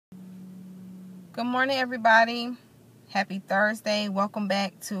Good morning, everybody. Happy Thursday. Welcome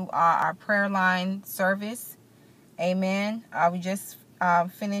back to our prayer line service. Amen. We just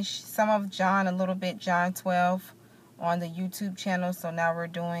finished some of John, a little bit, John 12 on the YouTube channel. So now we're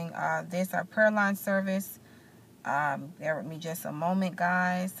doing our prayer line service. Bear with me just a moment,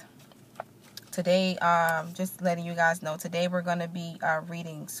 guys. Today, just letting you guys know, today we're going to be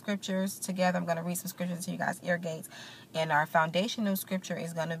reading scriptures together. I'm going to read some scriptures to you guys, ear gates. And our foundational scripture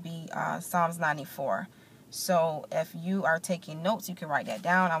is going to be Psalms 94. So if you are taking notes, you can write that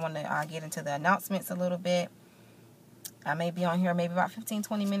down. I want to get into the announcements a little bit. I may be on here maybe about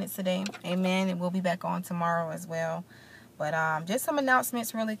 15-20 minutes today. Amen. And we'll be back on tomorrow as well. But just some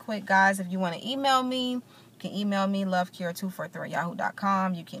announcements really quick, guys. If you want to email me, you can email me,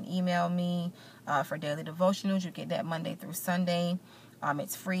 lovekira243@yahoo.com. You can email me for daily devotionals. You get that Monday through Sunday.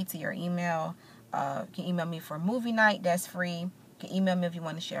 It's free to your email. You can email me for movie night. That's free. You can email me if you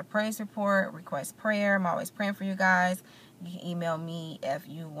want to share a praise report, request prayer. I'm always praying for you guys. You can email me if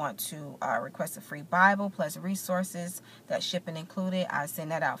you want to request a free Bible plus resources. That's shipping included. I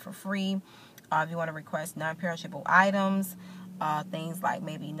send that out for free. If you want to request non-perishable items, things like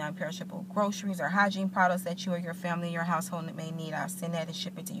maybe non-perishable groceries or hygiene products that you or your family, your household may need, I'll send that and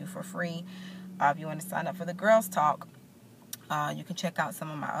ship it to you for free. If you want to sign up for the Girls Talk, you can check out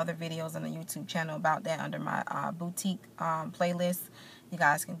some of my other videos on the YouTube channel about that under my boutique playlist. You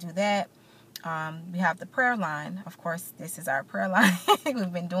guys can do that. We have the prayer line. Of course, this is our prayer line.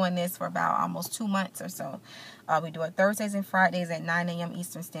 We've been doing this for about almost 2 months or so. We do it Thursdays and Fridays at 9 a.m.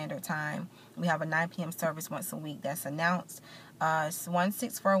 Eastern Standard Time. We have a 9 p.m. service once a week that's announced. It's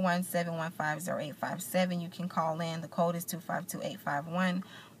 1-641-715-0857. You can call in. The code is 252851.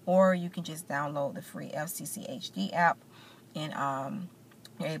 Or you can just download the free FCC HD app and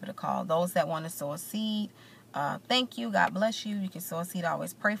you're able to call. Those that want to sow a seed, thank you. God bless you. You can sow a seed.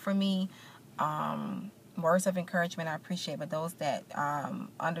 Always pray for me. Words of encouragement I appreciate, but those that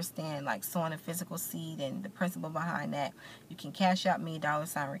understand like sowing a physical seed and the principle behind that, you can cash out me,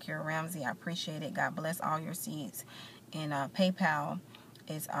 $Rakera Ramsey. I appreciate it. God bless all your seeds. And PayPal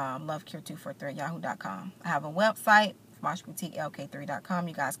is lovekira243@yahoo.com. I have a website, SmoshBoutiqueLK3.com.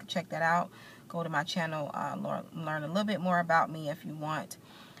 You guys can check that out. Go to my channel, learn a little bit more about me if you want.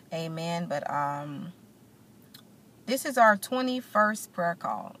 Amen. But this is our 21st prayer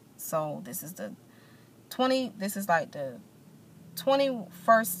call. So this is like the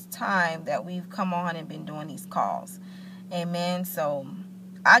 21st time that we've come on and been doing these calls. Amen. So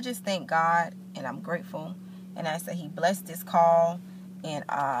I just thank God and I'm grateful. And I say He blessed this call and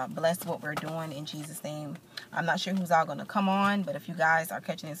bless what we're doing in Jesus' name. I'm not sure who's all going to come on, but if you guys are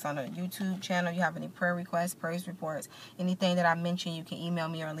catching this on the YouTube channel, you have any prayer requests, praise reports, anything that I mentioned, you can email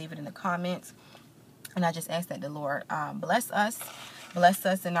me or leave it in the comments. And I just ask that the Lord bless us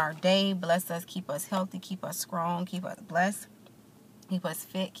in our day, bless us, keep us healthy, keep us strong, keep us blessed, keep us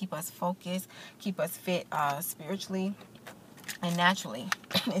fit, keep us focused, keep us fit spiritually and naturally.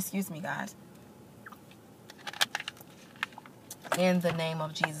 Excuse me, guys. In the name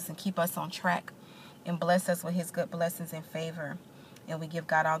of Jesus, and keep us on track and bless us with His good blessings and favor. And we give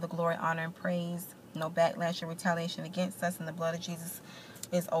God all the glory, honor, and praise. No backlash or retaliation against us, and the blood of Jesus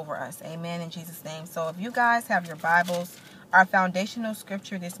is over us. Amen. In Jesus' name. So if you guys have your Bibles, our foundational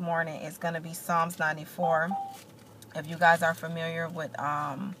scripture this morning is going to be Psalms 94. If you guys are familiar with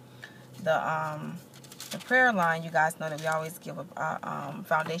the prayer line, you guys know that we always give a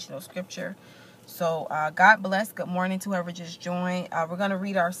foundational scripture. So God bless. Good morning to whoever just joined. We're going to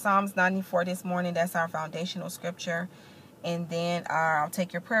read our Psalms 94 this morning. That's our foundational scripture. And then I'll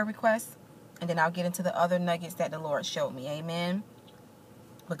take your prayer requests. And then I'll get into the other nuggets that the Lord showed me. Amen.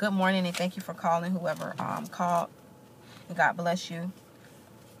 But good morning and thank you for calling, whoever called. And God bless you.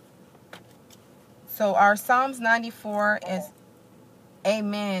 So our Psalms 94 is,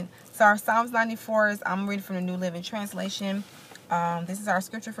 amen. So our Psalms 94 is, I'm reading from the New Living Translation. This is our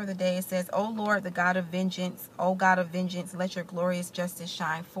scripture for the day. It says, O Lord, the God of vengeance, O God of vengeance, let your glorious justice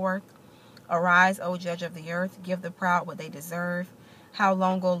shine forth. Arise, O judge of the earth, give the proud what they deserve. How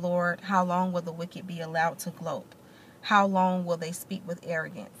long, O Lord, how long will the wicked be allowed to gloat? How long will they speak with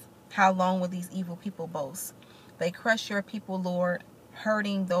arrogance? How long will these evil people boast? They crush your people, Lord,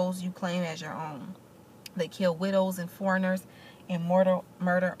 hurting those you claim as your own. They kill widows and foreigners and murder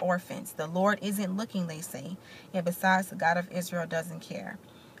orphans. The Lord isn't looking, they say, and besides, the God of Israel doesn't care.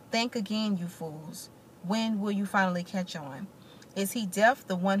 Think again, you fools. When will you finally catch on? Is He deaf,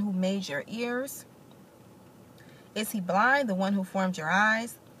 the one who made your ears? Is He blind, the one who formed your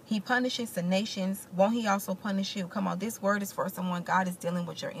eyes? He punishes the nations. Won't he also punish you? Come on, this word is for someone. God is dealing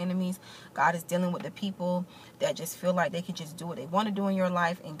with your enemies. God is dealing with the people that just feel like they can just do what they want to do in your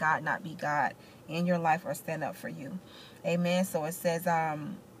life and God not be God in your life or stand up for you. Amen. So it says,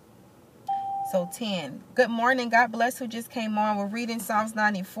 so 10. Good morning. God bless who just came on. We're reading Psalms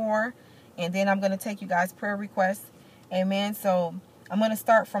 94. And then I'm going to take you guys' prayer requests. Amen. So I'm going to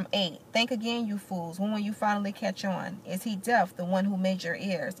start from 8. Think again, you fools. When will you finally catch on? Is he deaf, the one who made your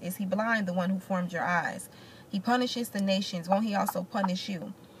ears? Is he blind, the one who formed your eyes? He punishes the nations. Won't he also punish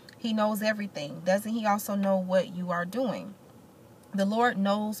you? He knows everything. Doesn't he also know what you are doing? The Lord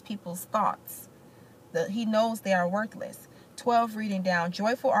knows people's thoughts. He knows they are worthless. 12, reading down.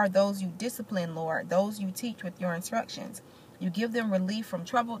 Joyful are those you discipline, Lord, those you teach with your instructions. You give them relief from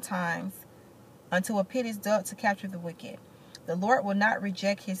troubled times until a pit is dug to capture the wicked. The Lord will not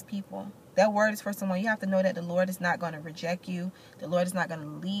reject his people. That word is for someone. You have to know that the Lord is not going to reject you. The Lord is not going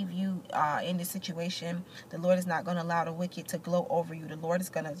to leave you in this situation. The Lord is not going to allow the wicked to gloat over you. The Lord is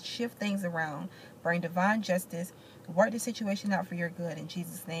going to shift things around, bring divine justice, work the situation out for your good. In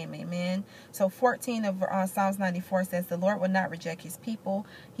Jesus' name, amen. So 14 of Psalms 94 says, the Lord will not reject his people.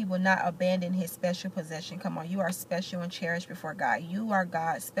 He will not abandon his special possession. Come on, you are special and cherished before God. You are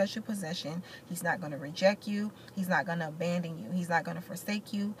God's special possession. He's not going to reject you. He's not going to abandon you. He's not going to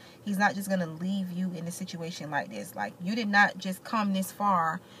forsake you. He's not just going to leave you in a situation like this. Like, you did not just come this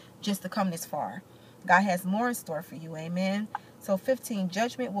far just to come this far. God has more in store for you. Amen. So 15,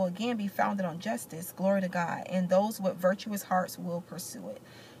 judgment will again be founded on justice. Glory to God. And those with virtuous hearts will pursue it.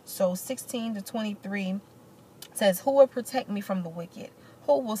 So 16 to 23 says, who will protect me from the wicked?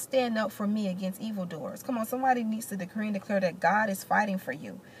 Who will stand up for me against evildoers? Come on, somebody needs to decree and declare that God is fighting for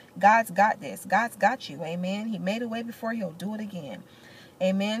you. God's got this. God's got you. Amen. He made a way before. He'll do it again.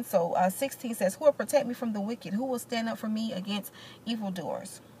 Amen. So 16 says, who will protect me from the wicked? Who will stand up for me against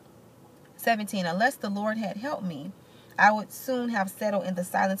evildoers? 17, unless the Lord had helped me, I would soon have settled in the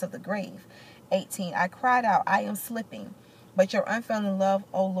silence of the grave. 18, I cried out, I am slipping, but your unfailing love,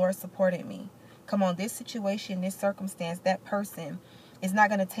 O Lord, supported me. Come on, this situation, this circumstance, that person is not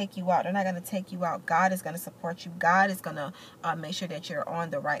going to take you out. They're not going to take you out. God is going to support you. God is going to make sure that you're on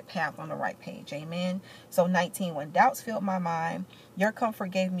the right path, on the right page. Amen. So 19, when doubts filled my mind, your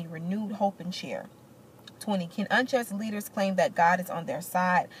comfort gave me renewed hope and cheer. 20, can unjust leaders claim that God is on their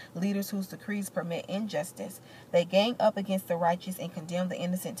side? Leaders whose decrees permit injustice. They gang up against the righteous and condemn the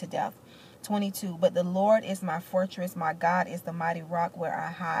innocent to death. 22, but the Lord is my fortress. My God is the mighty rock where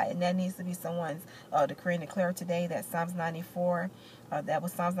I hide. And that needs to be someone's decree and declare today. That's Psalms 94. That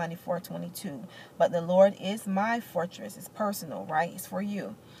was Psalms 94:22. But the Lord is my fortress. It's personal, right? It's for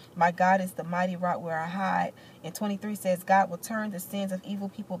you. My God is the mighty rock where I hide. And 23 says, God will turn the sins of evil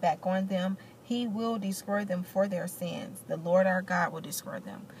people back on them. He will destroy them for their sins. The Lord our God will destroy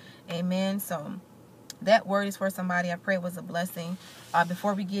them. Amen. So that word is for somebody. I pray it was a blessing.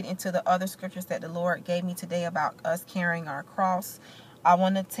 Before we get into the other scriptures that the Lord gave me today about us carrying our cross, I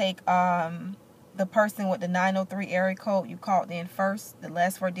want to take the person with the 903 area code. You called in first. The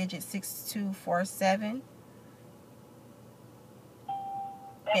last 4 digits, 6247.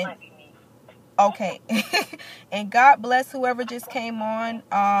 And okay. And God bless whoever just came on.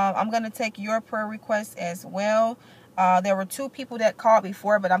 I'm going to take your prayer requests as well. There were 2 people that called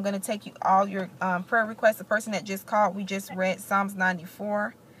before, but I'm going to take all your prayer requests. The person that just called, we just read Psalms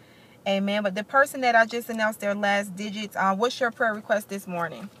 94. Amen. But the person that I just announced their last digits, what's your prayer request this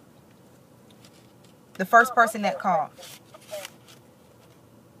morning? The first person that called.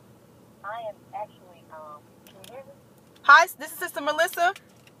 I am actually, can you hear me? Hi, this is Sister Melissa.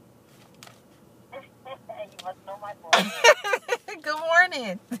 You must know my voice. Good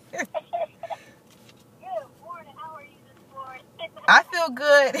morning. Good morning. How are you this morning? I feel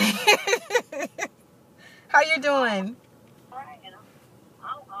good. How you doing? Right.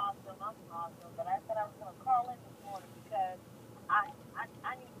 I'm awesome. But I said I was going to call in this morning because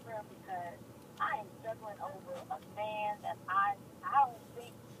I need prayer because I am struggling over a man that I don't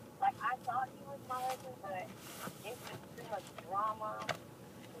think, like, I thought he was my husband, but it's just too much drama,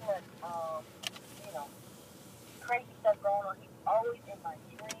 too much, crazy stuff going on. He's always in my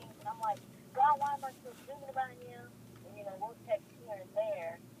dreams, and I'm like, God, why am I still thinking about him? And we'll text here and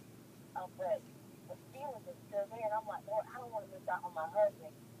there, but the feelings are still there. And I'm like, Lord, I don't want to miss out on my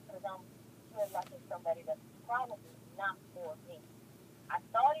husband because I'm still liking somebody that's probably not for me. I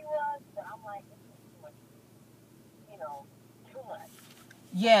thought he was, but I'm like, this is too much, too much.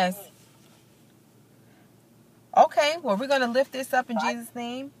 Yes. Okay, well, we're going to lift this up in Jesus'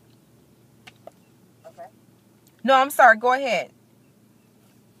 name. Okay. No, I'm sorry. Go ahead.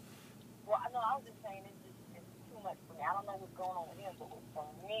 Well, I was just saying it's too much for me. I don't know what's going on with him, but for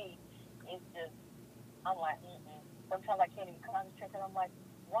me, it's just, I'm like, Sometimes I can't even concentrate, and I'm like,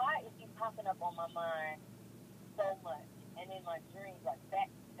 why is he popping up on my mind so much? And in my dreams, like back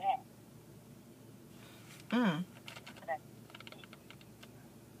to back.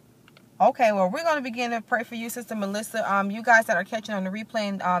 Okay, well, we're going to begin to pray for you, Sister Melissa. You guys that are catching on the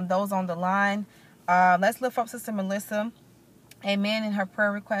replay and those on the line, let's lift up Sister Melissa. Amen. In her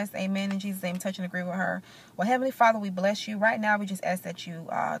prayer request. Amen. In Jesus' name, touch and agree with her. Well, Heavenly Father, we bless you. Right now, we just ask that you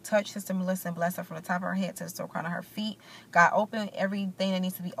touch Sister Melissa and bless her from the top of her head to the sole crown of her feet. God, open everything that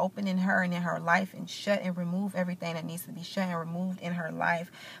needs to be open in her and in her life, and shut and remove everything that needs to be shut and removed in her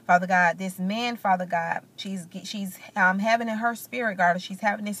life. Father God, this man, Father God, she's having in her spirit, God, she's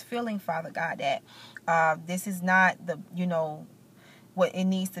having this feeling, Father God, that this is not the, what it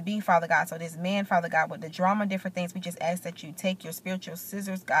needs to be, Father God. So this man, Father God, with the drama, different things, we just ask that you take your spiritual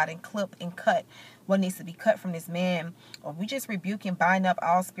scissors, God, and clip and cut what needs to be cut from this man. Or we just rebuke and bind up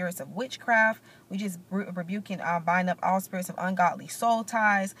all spirits of witchcraft. We just rebuke and bind up all spirits of ungodly soul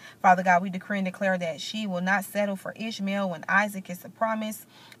ties. Father God, we decree and declare that she will not settle for Ishmael when Isaac is the promise,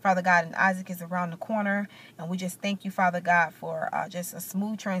 Father God, and Isaac is around the corner. And we just thank you, Father God, for just a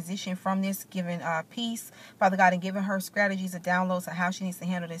smooth transition from this, giving peace, Father God, and giving her strategies and downloads of how she needs to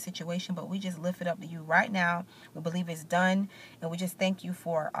handle this situation. But we just lift it up to you right now. We believe it's done. And we just thank you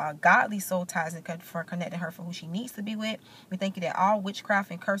for godly soul ties and for connecting her for who she needs to be with. We thank you that all witchcraft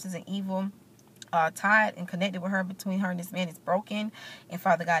and curses and evil tied and connected with her, between her and this man, is broken. And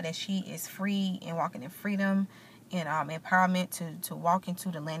Father God, that she is free and walking in freedom and empowerment to walk into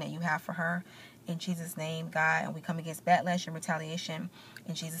the land that you have for her. In Jesus' name, God, and we come against backlash and retaliation.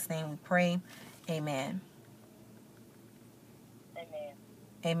 In Jesus' name we pray. Amen. Amen.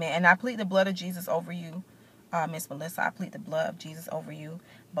 Amen. And I plead the blood of Jesus over you, Miss Melissa. I plead the blood of Jesus over you,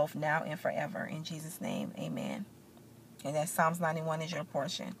 both now and forever. In Jesus' name, amen. And that Psalms 91 is your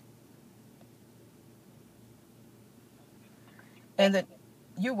portion. And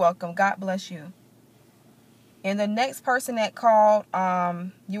you're welcome. God bless you. And the next person that called,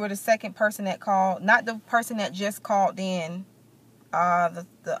 you were the second person that called, not the person that just called in.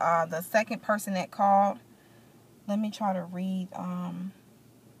 The second person that called. Let me try to read. I'm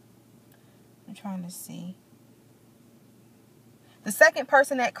trying to see. The second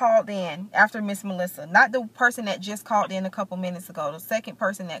person that called in after Miss Melissa, not the person that just called in a couple minutes ago. The second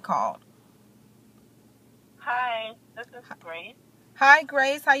person that called. Hi, this is Grace. Hi,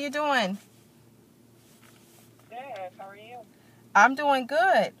 Grace. How you doing? Good. How are you? I'm doing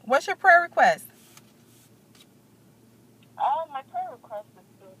good. What's your prayer request? My prayer request is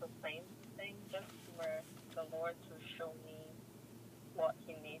still the same thing, just for the Lord to show me what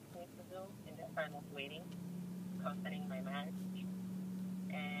He needs me to do in the time of waiting concerning my marriage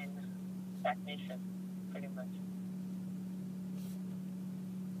and stagnation, pretty much.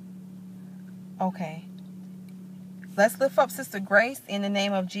 Okay. Let's lift up Sister Grace in the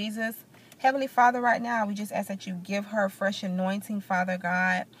name of Jesus. Heavenly Father, right now, we just ask that you give her a fresh anointing, Father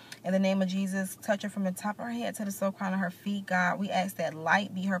God. In the name of Jesus, touch her from the top of her head to the sole crown of her feet, God. We ask that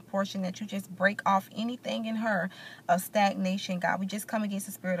light be her portion, that you just break off anything in her of stagnation, God. We just come against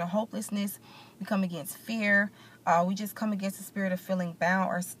the spirit of hopelessness. We come against fear. We just come against the spirit of feeling bound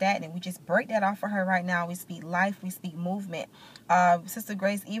or stagnant. We just break that off for her right now. We speak life. We speak movement. Sister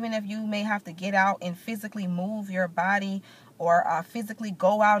Grace, even if you may have to get out and physically move your body, or physically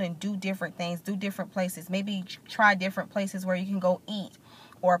go out and do different things, do different places. Maybe try different places where you can go eat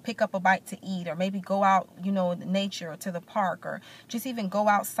or pick up a bite to eat, or maybe go out, in nature or to the park, or just even go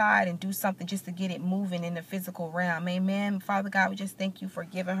outside and do something just to get it moving in the physical realm. Amen. Father God, we just thank you for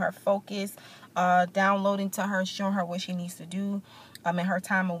giving her focus, downloading to her, showing her what she needs to do. In her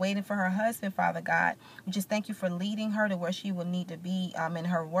time of waiting for her husband, Father God. We just thank you for leading her to where she will need to be in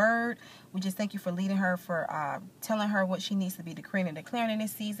her word. We just thank you for leading her, for telling her what she needs to be decreeing and declaring in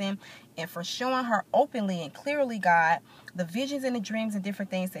this season, and for showing her openly and clearly, God, the visions and the dreams and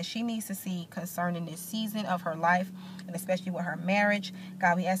different things that she needs to see concerning this season of her life, and especially with her marriage.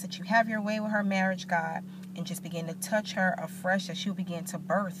 God, we ask that you have your way with her marriage, God, and just begin to touch her afresh, that she'll begin to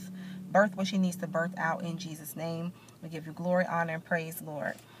birth what she needs to birth out in Jesus' name. We give you glory, honor, and praise,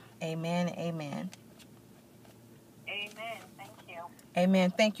 Lord. Amen. Amen. Amen. Thank you.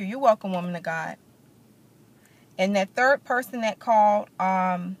 Amen. Thank you. You're welcome, woman of God. And that third person that called,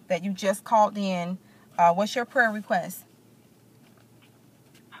 that you just called in, what's your prayer request?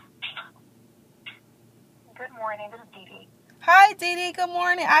 Good morning. This is Dee Dee. Hi, Dee Dee. Good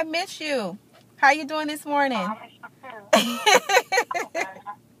morning. I miss you. How you doing this morning? I miss you too.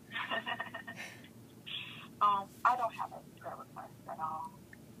 I don't have a prayer request at all.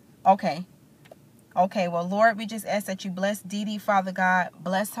 Okay. Okay, well, Lord, we just ask that you bless Dee Dee, Father God.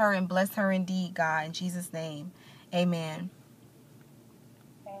 Bless her and bless her indeed, God, in Jesus' name. Amen.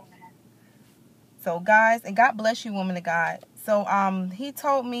 Amen. So, guys, and God bless you, woman of God. So, he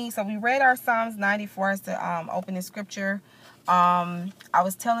told me, so we read our Psalms 94 as the opening scripture. I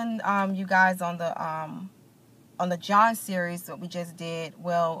was telling you guys on the John series that we just did.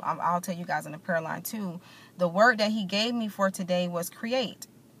 Well, I'll tell you guys on the prayer line too. The word that he gave me for today was create.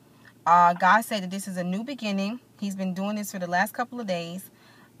 God said that this is a new beginning. He's been doing this for the last couple of days.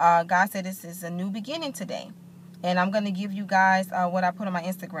 God said this is a new beginning today. And I'm going to give you guys what I put on my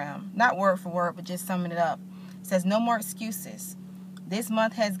Instagram. Not word for word, but just summing it up. It says, no more excuses. This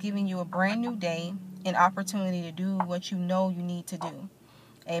month has given you a brand new day, an opportunity to do what you know you need to do.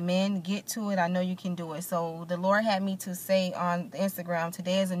 Amen. Get to it. I know you can do it. So the Lord had me to say on Instagram,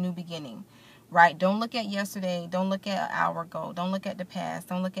 today is a new beginning. Right? Don't look at yesterday. Don't look at an hour ago. Don't look at the past.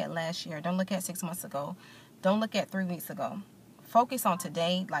 Don't look at last year. Don't look at 6 months ago. Don't look at 3 weeks ago. Focus on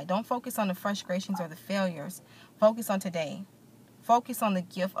today. Like, don't focus on the frustrations or the failures. Focus on today. Focus on the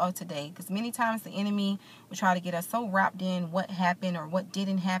gift of today. Because many times the enemy will try to get us so wrapped in what happened or what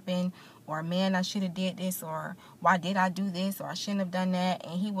didn't happen. Or, man, I should have did this. Or, why did I do this? Or, I shouldn't have done that.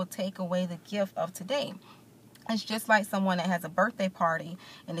 And he will take away the gift of today. It's just like someone that has a birthday party,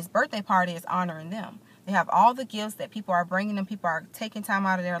 and this birthday party is honoring them. They have all the gifts that people are bringing them. People are taking time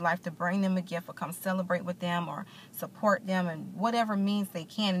out of their life to bring them a gift or come celebrate with them or support them in whatever means they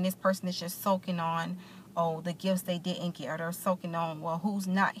can. And this person is just soaking on, oh, the gifts they didn't get, or they're soaking on, well, who's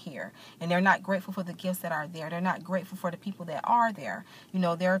not here? And they're not grateful for the gifts that are there. They're not grateful for the people that are there. You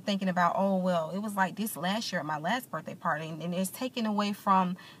know, they're thinking about, oh, well, it was like this last year at my last birthday party. And it's taken away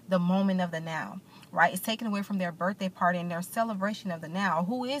from the moment of the now. Right? It's taken away from their birthday party and their celebration of the now.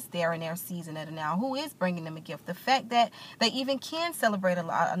 Who is there in their season of the now? Who is bringing them a gift? The fact that they even can celebrate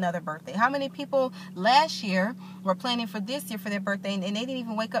another birthday. How many people last year were planning for this year for their birthday and they didn't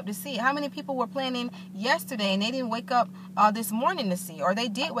even wake up to see it? How many people were planning yesterday and they didn't wake up this morning to see? Or they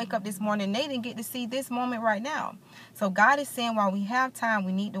did wake up this morning and they didn't get to see this moment right now. So God is saying, while we have time,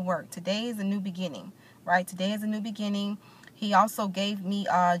 we need to work. Today is a new beginning. Right? Today is a new beginning. He also gave me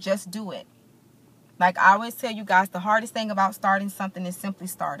just do it. Like I always tell you guys, the hardest thing about starting something is simply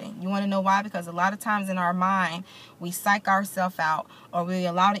starting. You want to know why? Because a lot of times in our mind, we psych ourselves out, or we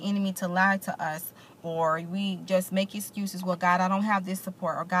allow the enemy to lie to us, or we just make excuses. Well, God, I don't have this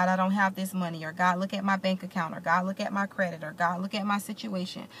support, or God, I don't have this money, or God, look at my bank account, or God, look at my credit, or God, look at my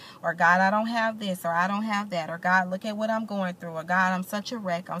situation, or God, I don't have this, or I don't have that, or God, look at what I'm going through, or God, I'm such a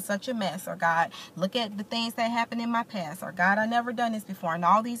wreck, I'm such a mess, or God, look at the things that happened in my past, or God, I never done this before, and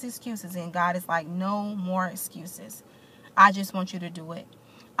all these excuses. And God is like, no more excuses. I just want you to do it.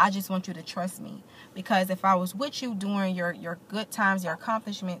 I just want you to trust me. Because if I was with you during your good times, your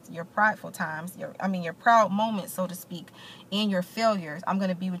accomplishments, your prideful times, your proud moments, so to speak, and your failures, I'm going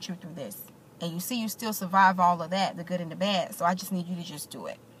to be with you through this. And you see, you still survive all of that, the good and the bad. So I just need you to just do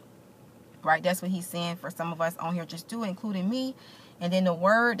it. Right? That's what he's saying for some of us on here. Just do it, including me. And then the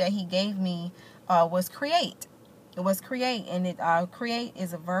word that he gave me was create. It was create. And create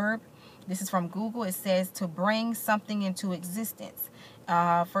is a verb. This is from Google. It says to bring something into existence.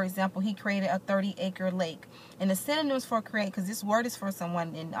 For example, he created a 30-acre lake. And the synonyms for create, because this word is for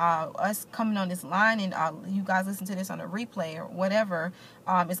someone, and us coming on this line, and you guys listen to this on a replay or whatever,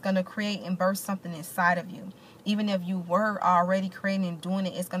 it's going to create and burst something inside of you. Even if you were already creating and doing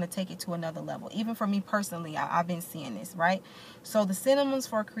it, it's going to take it to another level. Even for me personally, I've been seeing this, right? So the synonyms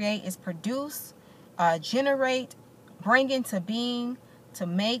for create is produce, generate, bring into being, to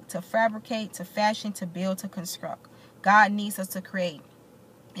make, to fabricate, to fashion, to build, to construct. God needs us to create.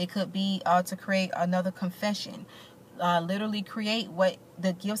 It could be to create another confession. Literally create what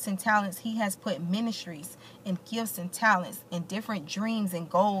the gifts and talents he has put, ministries and gifts and talents and different dreams and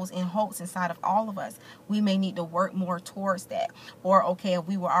goals and hopes inside of all of us. We may need to work more towards that. Or, okay, if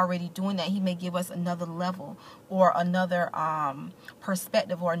we were already doing that, he may give us another level or another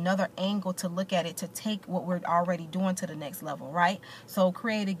perspective or another angle to look at it, to take what we're already doing to the next level, right? So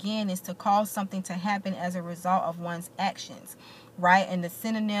create again is to cause something to happen as a result of one's actions, right? And the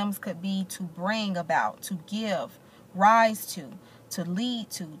synonyms could be to bring about, to give, rise to lead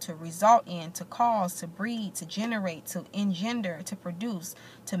to result in, to cause, to breed, to generate, to engender, to produce,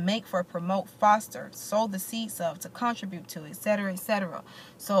 to make, for, promote, foster, sow the seeds of, to contribute to, etc., etc.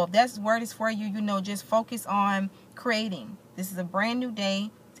 So if that word is for you, just focus on creating. This is a brand new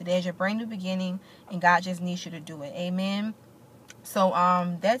day. Today is your brand new beginning, and God just needs you to do it. Amen. So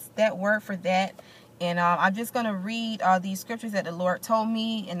that's that word for that. And I'm just going to read these scriptures that the Lord told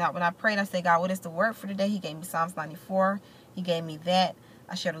me. And when I prayed, I said, God, what is the word for today? He gave me Psalms 94. He gave me that.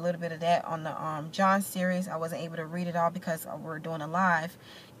 I shared a little bit of that on the John series. I wasn't able to read it all because we're doing a live.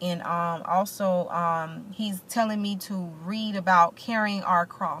 And also he's telling me to read about carrying our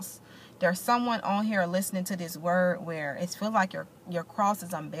cross. There's someone on here listening to this word where it feels like your cross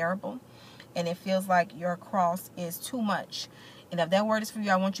is unbearable, and it feels like your cross is too much. And if that word is for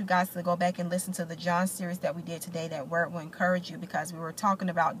you, I want you guys to go back and listen to the John series that we did today. That word will encourage you, because we were talking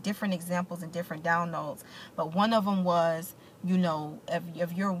about different examples and different downloads. But one of them was,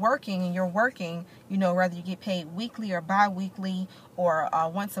 if you're working, whether you get paid weekly or bi-weekly or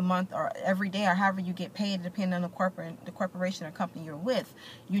once a month or every day or however you get paid, depending on the corporation or company you're with,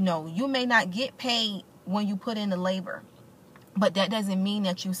 you may not get paid when you put in the labor. But that doesn't mean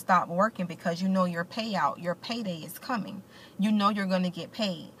that you stop working, because your payout, your payday is coming. You're going to get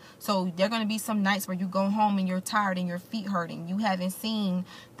paid. So there are going to be some nights where you go home and you're tired and your feet hurting. You haven't seen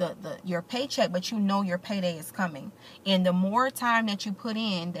your paycheck, but your payday is coming. And the more time that you put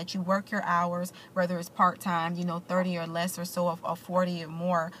in, that you work your hours, whether it's part-time, 30 or less or so, or 40 or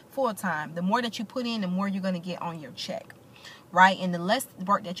more full-time, the more that you put in, the more you're going to get on your check, right? And the less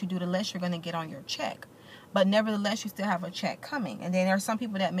work that you do, the less you're going to get on your check. But nevertheless, you still have a check coming. And then there are some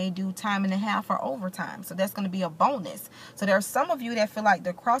people that may do time and a half or overtime. So that's going to be a bonus. So there are some of you that feel like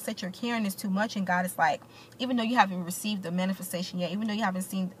the cross that you're carrying is too much. And God is like, even though you haven't received the manifestation yet, even though you haven't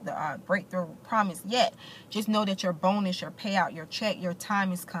seen the breakthrough promise yet, just know that your bonus, your payout, your check, your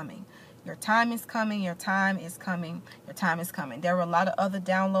time is coming. Your time is coming. Your time is coming. Your time is coming. There were a lot of other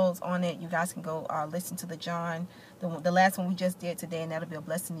downloads on it. You guys can go listen to the last one we just did today, and that'll be a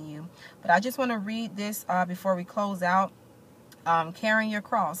blessing to you. But I just want to read this before we close out. Carrying your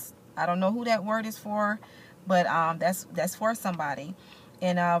cross. I don't know who that word is for, but that's for somebody.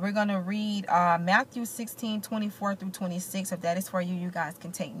 And we're going to read Matthew 16:24 through 26. If that is for you, you guys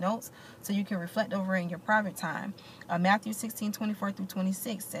can take notes so you can reflect over it in your private time. Matthew 16:24 through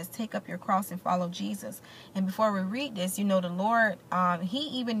 26 says, "Take up your cross and follow Jesus." And before we read this, the Lord, he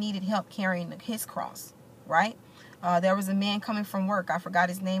even needed help carrying his cross, right? There was a man coming from work. I forgot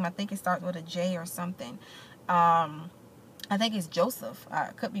his name. I think it starts with a J or something. I think it's Joseph. I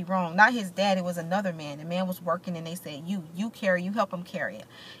could be wrong. Not his dad. It was another man. The man was working, and they said, you help him carry it.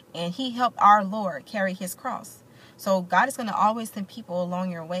 And he helped our Lord carry his cross. So God is going to always send people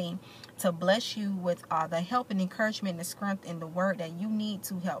along your way to bless you with the help and encouragement and the strength and the word that you need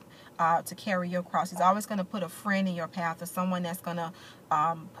to help to carry your cross. He's always going to put a friend in your path, or someone that's going to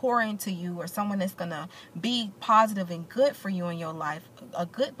pour into you, or someone that's going to be positive and good for you in your life, a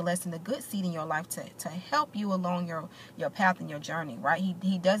good blessing, a good seed in your life to help you along your path and your journey, right?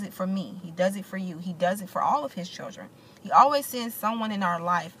 He does it for me. He does it for you. He does it for all of his children. He always sends someone in our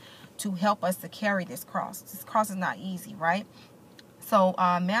life to help us to carry this cross. This cross is not easy, right? So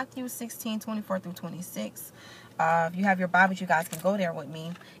Matthew 16:24 through 26. If you have your Bibles, you guys can go there with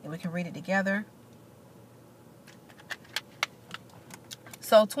me and we can read it together.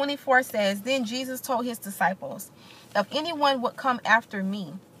 So 24 says, "Then Jesus told his disciples, 'If anyone would come after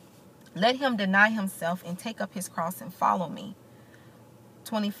me, let him deny himself and take up his cross and follow me.'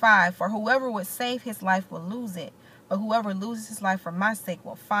 25, 'For whoever would save his life will lose it, but whoever loses his life for my sake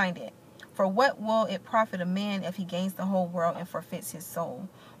will find it. For what will it profit a man if he gains the whole world and forfeits his soul?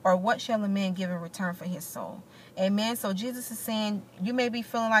 Or what shall a man give in return for his soul?'" Amen. So Jesus is saying, you may be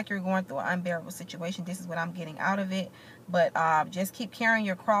feeling like you're going through an unbearable situation. This is what I'm getting out of it. But just keep carrying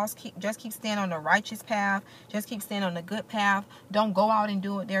your cross. Just keep standing on the righteous path. Just keep standing on the good path. Don't go out and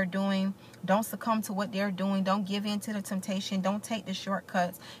do what they're doing. Don't succumb to what they're doing. Don't give in to the temptation. Don't take the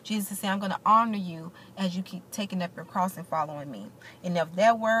shortcuts. Jesus is saying, I'm going to honor you as you keep taking up your cross and following me. And if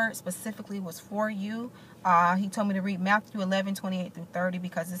that word specifically was for you, he told me to read Matthew 11:28 through 30,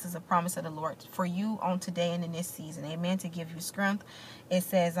 because this is a promise of the Lord for you on today and in this season. Amen. To give you strength. It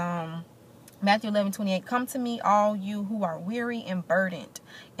says, Matthew 11:28, "Come to me, all you who are weary and burdened,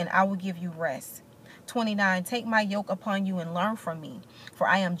 and I will give you rest." 29, "Take my yoke upon you and learn from me, for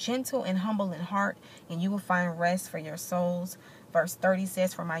I am gentle and humble in heart, and you will find rest for your souls." Verse 30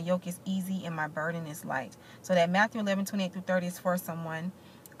 says, "For my yoke is easy and my burden is light." So that Matthew 11:28 through 30 is for someone.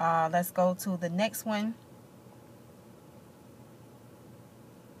 Let's go to the next one.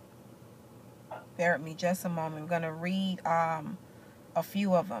 Bear with me just a moment. We're going to read a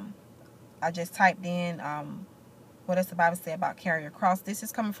few of them. I just typed in what does the Bible say about carry your cross. This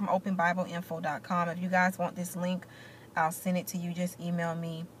is coming from openbibleinfo.com. If you guys want this link, I'll send it to you. Just email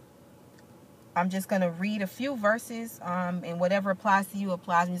me. I'm just going to read a few verses, and whatever applies to you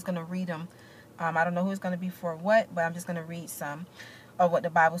applies. I'm just going to read them. I don't know who's going to be for what, but I'm just going to read some of what the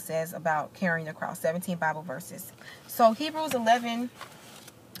Bible says about carrying the cross. 17 Bible verses. So Hebrews 11,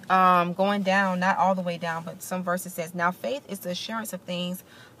 going down, not all the way down, but some verses says, now faith is the assurance of things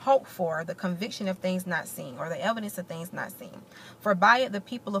hoped for, the conviction of things not seen, or the evidence of things not seen. For by it the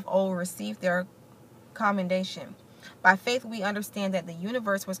people of old received their commendation. By faith we understand that the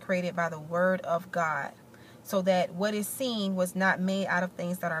universe was created by the word of God, so that what is seen was not made out of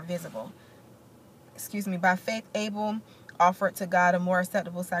things that are visible. By faith Abel offered to God a more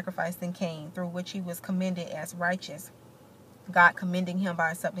acceptable sacrifice than Cain, through which he was commended as righteous, God commending him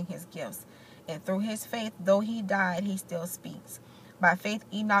by accepting his gifts. And through his faith, though he died, he still speaks. By faith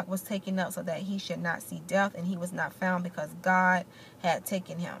Enoch was taken up so that he should not see death, and he was not found because God had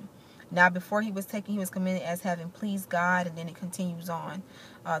taken him. Now before he was taken, he was commended as having pleased God, and then it continues on.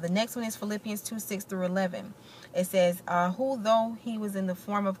 The next one is Philippians 2:6-11. It says, who though he was in the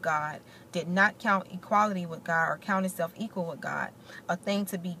form of God, did not count equality with God or count himself equal with God, a thing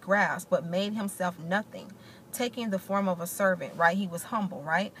to be grasped, but made himself nothing, taking the form of a servant, right? He was humble,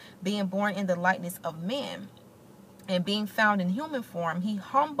 right? Being born in the likeness of men, and being found in human form, he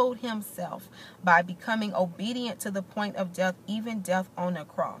humbled himself by becoming obedient to the point of death, even death on a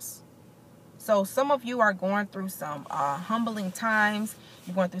cross. So some of you are going through some humbling times.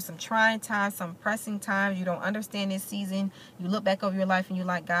 You're going through some trying times, some pressing times. You don't understand this season. You look back over your life and you're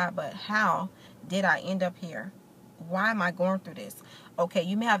like, God, but how did I end up here? Why am I going through this? Okay,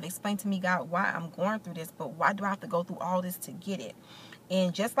 you may have explained to me, God, why I'm going through this, but why do I have to go through all this to get it?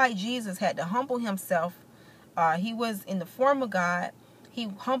 And just like Jesus had to humble himself, he was in the form of God. He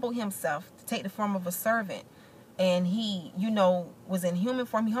humbled himself to take the form of a servant. And he, was in human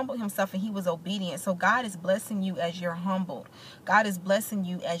form. He humbled himself and he was obedient. So God is blessing you as you're humbled. God is blessing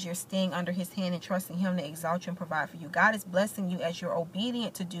you as you're staying under his hand and trusting him to exalt you and provide for you. God is blessing you as you're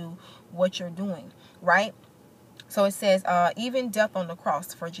obedient to do what you're doing, right? So it says, even death on the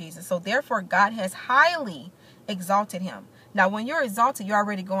cross for Jesus. So therefore, God has highly exalted him. Now, when you're exalted, you're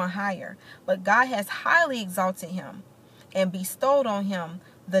already going higher. But God has highly exalted him and bestowed on him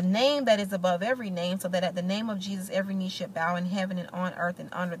the name that is above every name, so that at the name of Jesus, every knee should bow in heaven and on earth and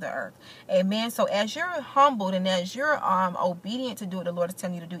under the earth. Amen. So as you're humbled and as you're obedient to do what the Lord is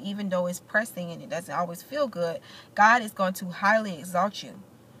telling you to do, even though it's pressing and it doesn't always feel good, God is going to highly exalt you.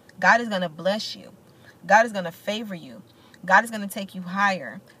 God is going to bless you. God is going to favor you. God is going to take you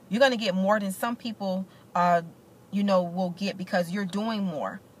higher. You're going to get more than some people, will get, because you're doing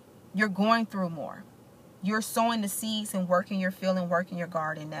more. You're going through more. You're sowing the seeds and working your field and working your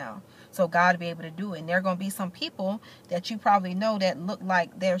garden now. So God will be able to do it. And there are going to be some people that you probably know that look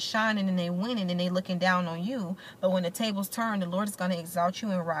like they're shining and they're winning and they're looking down on you. But when the tables turn, the Lord is going to exalt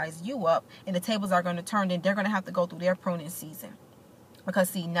you and rise you up. And the tables are going to turn, and they're going to have to go through their pruning season. Because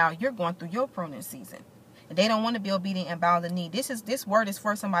see, now you're going through your pruning season. And they don't want to be obedient and bow the knee. This word is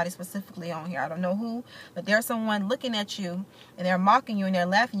for somebody specifically on here. I don't know who, but there's someone looking at you and they're mocking you and they're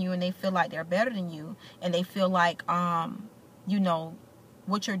laughing at you and they feel like they're better than you, and they feel like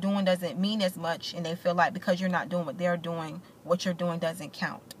what you're doing doesn't mean as much, and they feel like because you're not doing what they're doing, what you're doing doesn't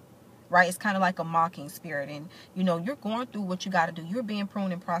count. Right? It's kind of like a mocking spirit. And you're going through what you got to do. You're being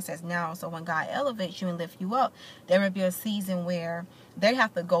pruned and processed now. So when God elevates you and lifts you up, there will be a season where they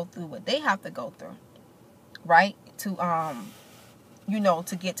have to go through what they have to go through. Right? To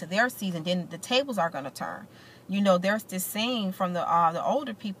to get to their season, then the tables are going to turn. There's this saying from the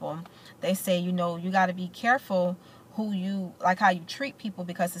older people. They say, you got to be careful how you treat people,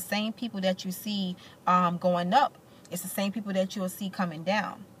 because the same people that you see going up, it's the same people that you'll see coming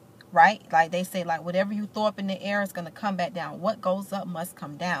down. Right? Like they say, like whatever you throw up in the air is going to come back down. What goes up must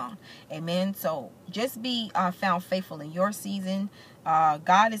come down. Amen. So just be found faithful in your season.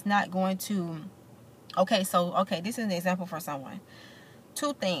 God is not going to. Okay, this is an example for someone.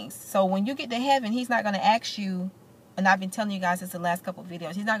 Two things. So when you get to heaven, he's not going to ask you, and I've been telling you guys this the last couple of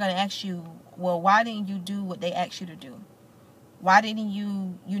videos, he's not going to ask you, well, why didn't you do what they asked you to do? Why didn't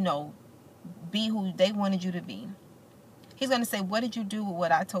you, be who they wanted you to be? He's going to say, what did you do with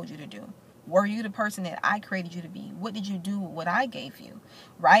what I told you to do? Were you the person that I created you to be? What did you do with what I gave you?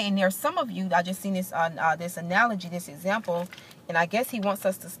 Right? And there's some of you, I just seen this this analogy, this example, and I guess he wants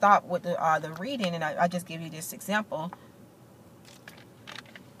us to stop with the reading, and I just give you this example.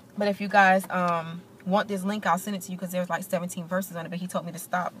 But if you guys want this link, I'll send it to you, because there's like 17 verses on it, but he told me to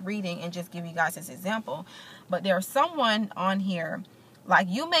stop reading and just give you guys this example. But there's someone on here, like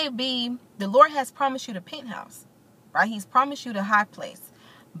you may be, the Lord has promised you the penthouse, right? He's promised you the high place,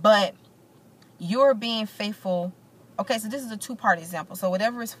 but you're being faithful. Okay, so this is a two-part example. So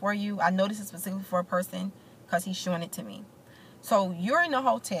whatever is for you, I know this is specifically for a person because he's showing it to me. So you're in a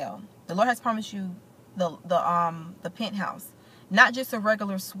hotel. The Lord has promised you the penthouse, not just a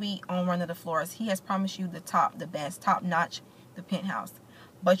regular suite on one of the floors. He has promised you the top, the best, top notch, the penthouse.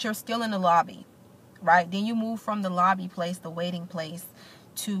 but you're still in the lobby, right? Then you move from the lobby place, the waiting place,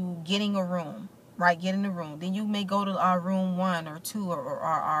 to getting a room, right? Getting a room. Then you may go to room 1 or 2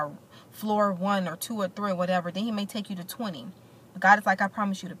 or floor 1 or 2 or 3 or whatever. Then he may take you to 20. But God is like, I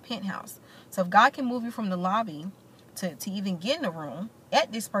promise you the penthouse. So if God can move you from the lobby to even get in a room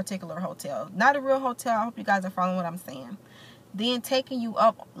at this particular hotel, not a real hotel, I hope you guys are following what I'm saying, then taking you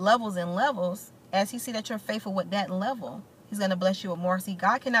up levels and levels, as he see that you're faithful with that level, he's going to bless you with more. See,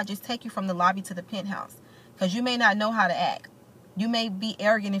 God cannot just take you from the lobby to the penthouse, because you may not know how to act. You may be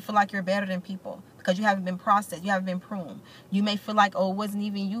arrogant and feel like you're better than people because you haven't been processed. You haven't been pruned. You may feel like, oh, it wasn't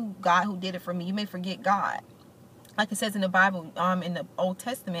even you, God, who did it for me. You may forget God. Like it says in the Bible, in the Old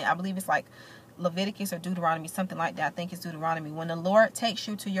Testament, I believe it's like Leviticus or Deuteronomy, something like that. I think it's Deuteronomy. When the Lord takes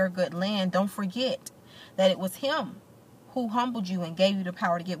you to your good land, don't forget that it was him who humbled you and gave you the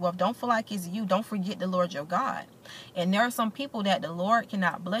power to get wealth. Don't feel like it's you. Don't forget the Lord your God. And there are some people that the Lord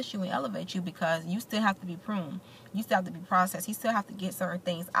cannot bless you and elevate you because you still have to be pruned. You still have to be processed. He still have to get certain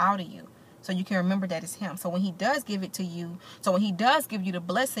things out of you so you can remember that it's him. So when he does give it to you, so when he does give you the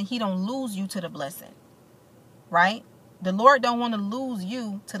blessing, he don't lose you to the blessing, right? The Lord don't want to lose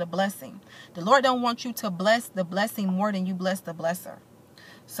you to the blessing. The Lord don't want you to bless the blessing more than you bless the blesser.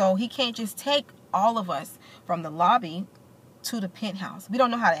 So he can't just take all of us from the lobby to the penthouse. We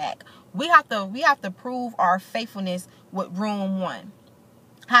don't know how to act. We have to prove our faithfulness with room 1.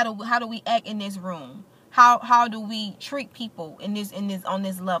 How do we act in this room? How do we treat people in this on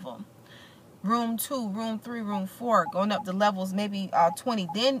this level? Room 2, room 3, room 4, going up the levels, maybe 20.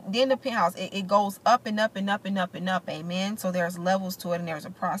 Then the penthouse, it goes up and up and up and up and up. Amen. So there's levels to it and there's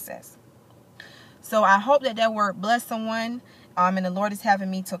a process. So I hope that word blessed someone. And the Lord is having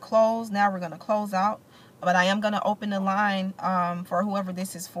me to close. Now we're going to close out. But I am going to open the line for whoever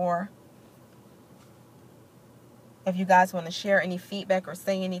this is for. If you guys want to share any feedback or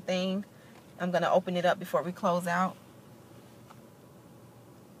say anything, I'm going to open it up before we close out.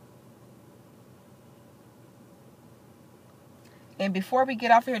 And before we get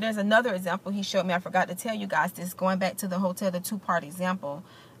off here, there's another example he showed me. I forgot to tell you guys this. Going back to the hotel, the 2-part example.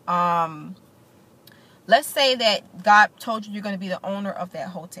 Let's say that God told you you're going to be the owner of that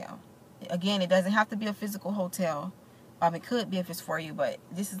hotel. Again, it doesn't have to be a physical hotel. It could be if it's for you, but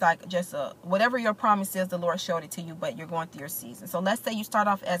this is like just whatever your promise is, the Lord showed it to you, but you're going through your season. So let's say you start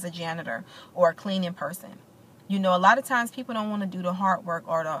off as a janitor or a cleaning person. You know, a lot of times people don't want to do the hard work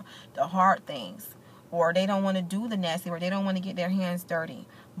or the hard things, or they don't want to do the nasty, or they don't want to get their hands dirty.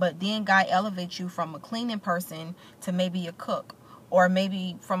 But then God elevates you from a cleaning person to maybe a cook, or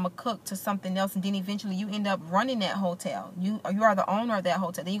maybe from a cook to something else, and then eventually you end up running that hotel. You are the owner of that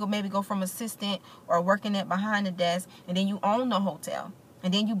hotel. Then you maybe go from assistant or working at behind the desk, and then you own the hotel.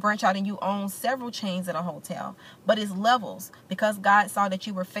 And then you branch out and you own several chains at a hotel. But it's levels, because God saw that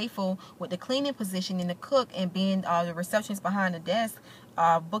you were faithful with the cleaning position and the cook and being the receptionist behind the desk,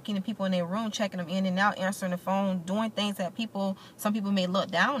 booking the people in their room, checking them in and out, answering the phone, doing things that some people may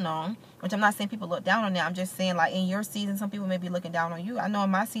look down on. Which I'm not saying people look down on that. I'm just saying, like, in your season, some people may be looking down on you. I know in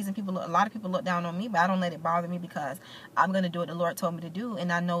my season, a lot of people look down on me, but I don't let it bother me because I'm going to do what the Lord told me to do.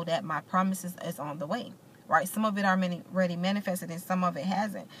 And I know that my promise is on the way. Right? Some of it already manifested and some of it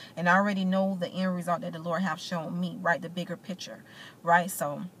hasn't. And I already know the end result that the Lord have shown me, right? The bigger picture, right?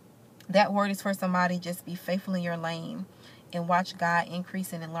 So that word is for somebody. Just be faithful in your lane and watch God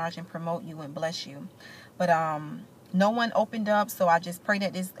increase and enlarge and promote you and bless you. But no one opened up, so I just pray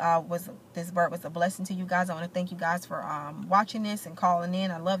that this word was a blessing to you guys. I want to thank you guys for watching this and calling in.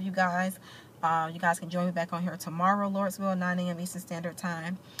 I love you guys. You guys can join me back on here tomorrow, Lord's will, 9 a.m. Eastern Standard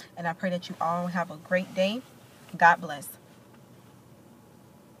Time. And I pray that you all have a great day. God bless.